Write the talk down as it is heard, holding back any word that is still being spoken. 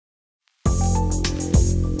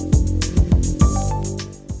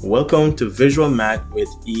Welcome to Visual Math with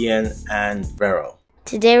Ian and Verrol.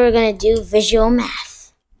 Today we're going to do visual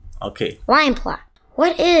math. Okay. Line plot.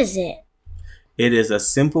 What is it? It is a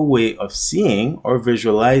simple way of seeing or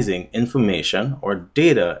visualizing information or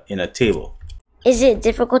data in a table. Is it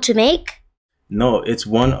difficult to make? No, it's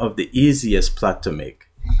one of the easiest plot to make.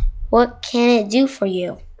 What can it do for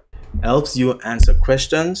you? Helps you answer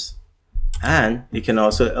questions, and it can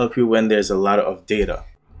also help you when there's a lot of data.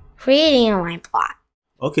 Creating a line plot.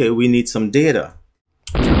 Okay, we need some data.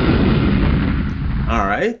 All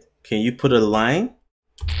right, can you put a line?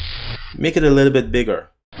 Make it a little bit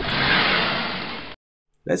bigger.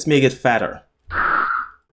 Let's make it fatter.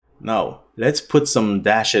 Now, let's put some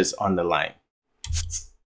dashes on the line.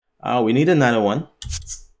 We need another one.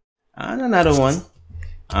 And another one.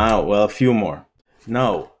 Well, a few more.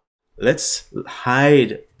 Now, let's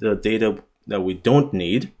hide the data that we don't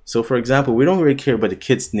need. So for example, we don't really care about the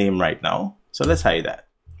kid's name right now. So let's hide that.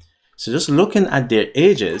 So just looking at their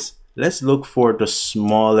ages, let's look for the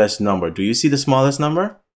smallest number. Do you see the smallest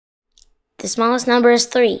number? The smallest number is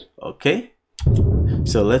 3. Okay.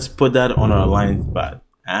 So let's put that on our line pad.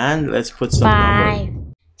 And let's put some 5,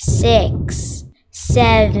 numbers. 6,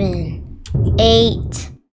 7, 8,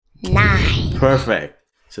 9. Perfect.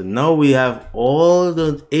 So now we have all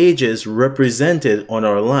the ages represented on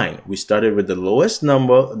our line. We started with the lowest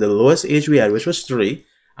number, the lowest age we had, which was 3.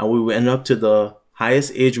 And we went up to the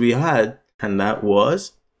highest age we had, and that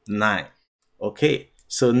was 9. Okay.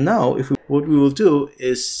 So now what we will do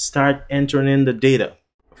is start entering in the data.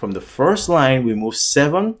 From the first line, we move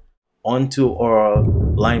 7 onto our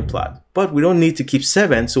line plot. But we don't need to keep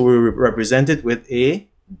 7, so we represent it with a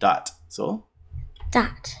dot. So,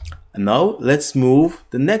 dot. And now let's move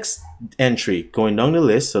the next entry going down the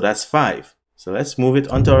list. So that's 5. So let's move it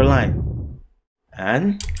onto our line.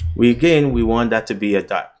 And we want that to be a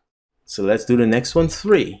dot. So let's do the next one,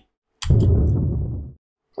 3.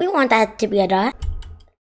 We want that to be a dot.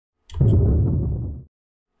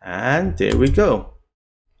 And there we go.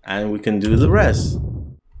 And we can do the rest.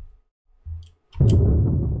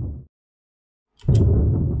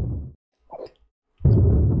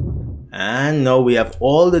 And now we have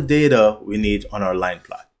all the data we need on our line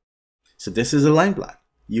plot. So this is a line plot.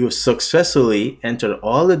 You have successfully entered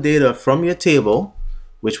all the data from your table,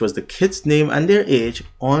 which was the kid's name and their age,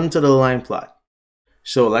 onto the line plot.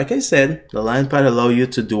 So like I said, the line plot allows you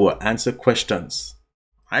to do or answer questions,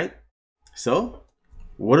 right? So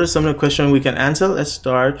what are some of the questions we can answer? Let's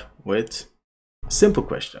start with a simple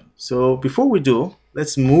question. So before we do,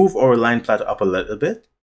 let's move our line plot up a little bit.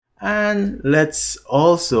 And let's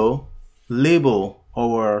also label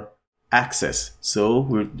our axis. So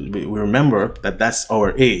we remember that that's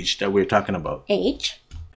our age that we're talking about. Age.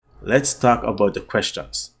 Let's talk about the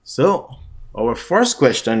questions. So our first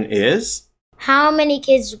question is, how many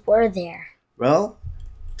kids were there? Well,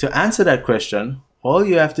 to answer that question, all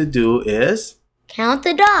you have to do is count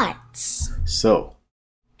the dots. So,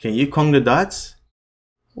 can you count the dots?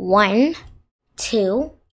 1,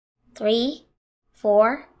 2, 3,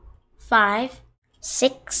 4, 5,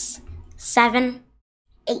 6, 7,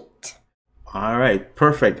 8. All right,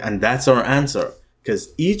 perfect. And that's our answer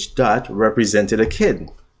because each dot represented a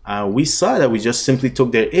kid. We saw that we just simply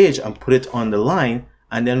took their age and put it on the line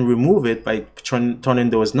and then remove it by turning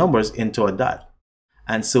those numbers into a dot.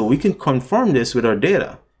 And so we can confirm this with our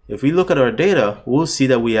data. If we look at our data, we'll see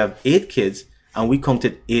that we have 8 kids and we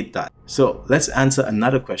counted 8 dots. So let's answer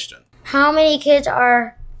another question. How many kids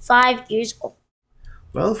are 5 years old?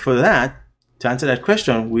 Well, for that, to answer that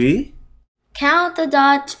question, we count the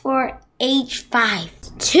dots for age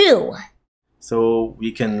 5. 2. So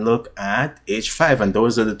we can look at age 5, and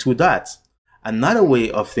those are the 2 dots. Another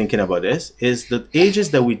way of thinking about this is the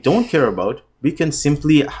ages that we don't care about, we can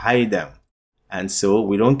simply hide them. And so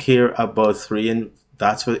we don't care about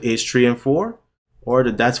dots for age 3 and 4, or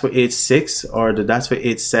the dots for age 6, or the dots for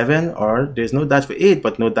age 7, or there's no dots for 8,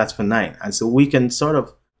 but no dots for 9. And so we can sort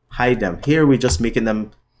of hide them. Here we're just making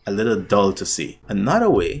them a little dull to see. Another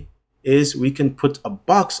way is we can put a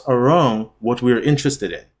box around what we're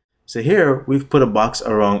interested in. So here we've put a box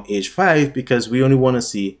around age 5 because we only want to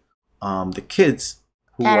see the kids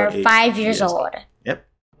who that are 5 years old. Yep.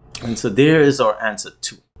 And so there is our answer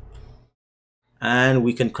 2. And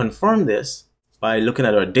we can confirm this by looking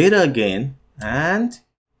at our data again, and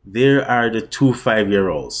there are the 2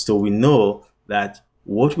 5-year-olds. So we know that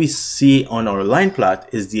what we see on our line plot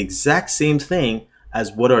is the exact same thing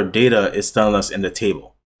as what our data is telling us in the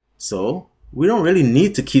table. So we don't really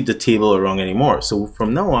need to keep the table around anymore. So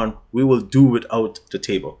from now on, we will do without the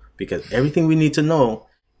table because everything we need to know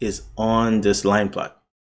is on this line plot.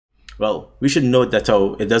 Well, we should note that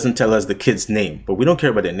it doesn't tell us the kid's name, but we don't care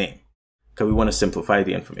about their name because we want to simplify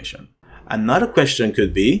the information. Another question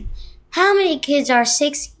could be, how many kids are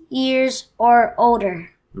 6 years or older?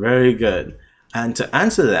 Very good. And to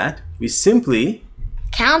answer that, we simply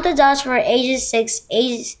count the dots for ages 6,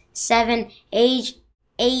 age 7, age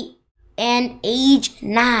 8, and age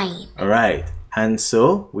 9. All right. And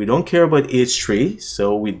so we don't care about age 3,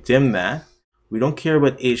 so we dim that. We don't care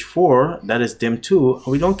about age 4, that is dim too. And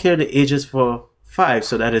we don't care the ages for 5,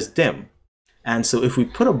 so that is dim. And so if we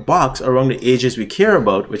put a box around the ages we care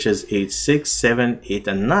about, which is age 6, 7, 8,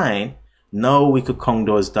 and 9, now we could count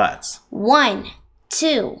those dots. 1,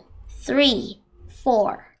 2, 3,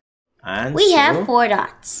 4. And we have 4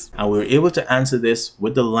 dots. And we were able to answer this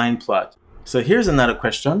with the line plot. So here's another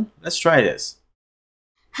question. Let's try this.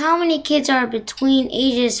 How many kids are between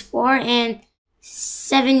ages 4 and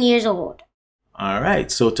 7 years old? All right,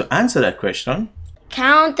 so to answer that question,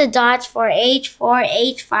 count the dots for age 4,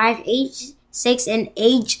 age 5, age 6, and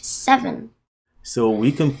age 7. So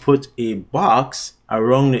we can put a box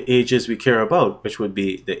around the ages we care about, which would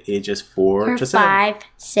be the ages 4 to 7. 5,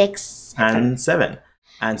 6, and 7.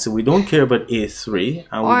 And so we don't care about age 3,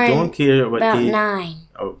 and we don't care about age 9.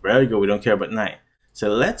 Oh, very good. We don't care about 9. So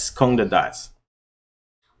let's count the dots.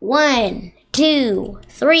 1, 2,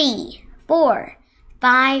 3, 4,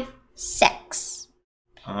 5, 6.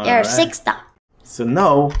 There are 6 dots. So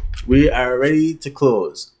now we are ready to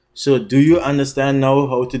close. So do you understand now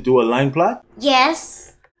how to do a line plot?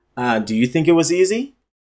 Yes. Do you think it was easy?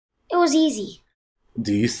 It was easy.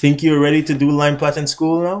 Do you think you're ready to do line plot in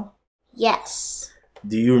school now? Yes.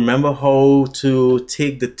 Do you remember how to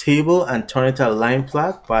take the table and turn it to a line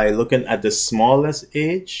plot by looking at the smallest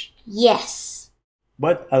age? Yes.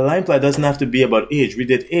 But a line plot doesn't have to be about age. We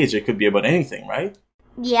did age. It could be about anything, right?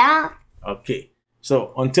 Yeah. Okay.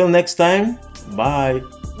 So until next time, bye.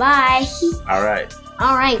 Bye. All right.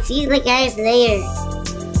 All right. See you guys later.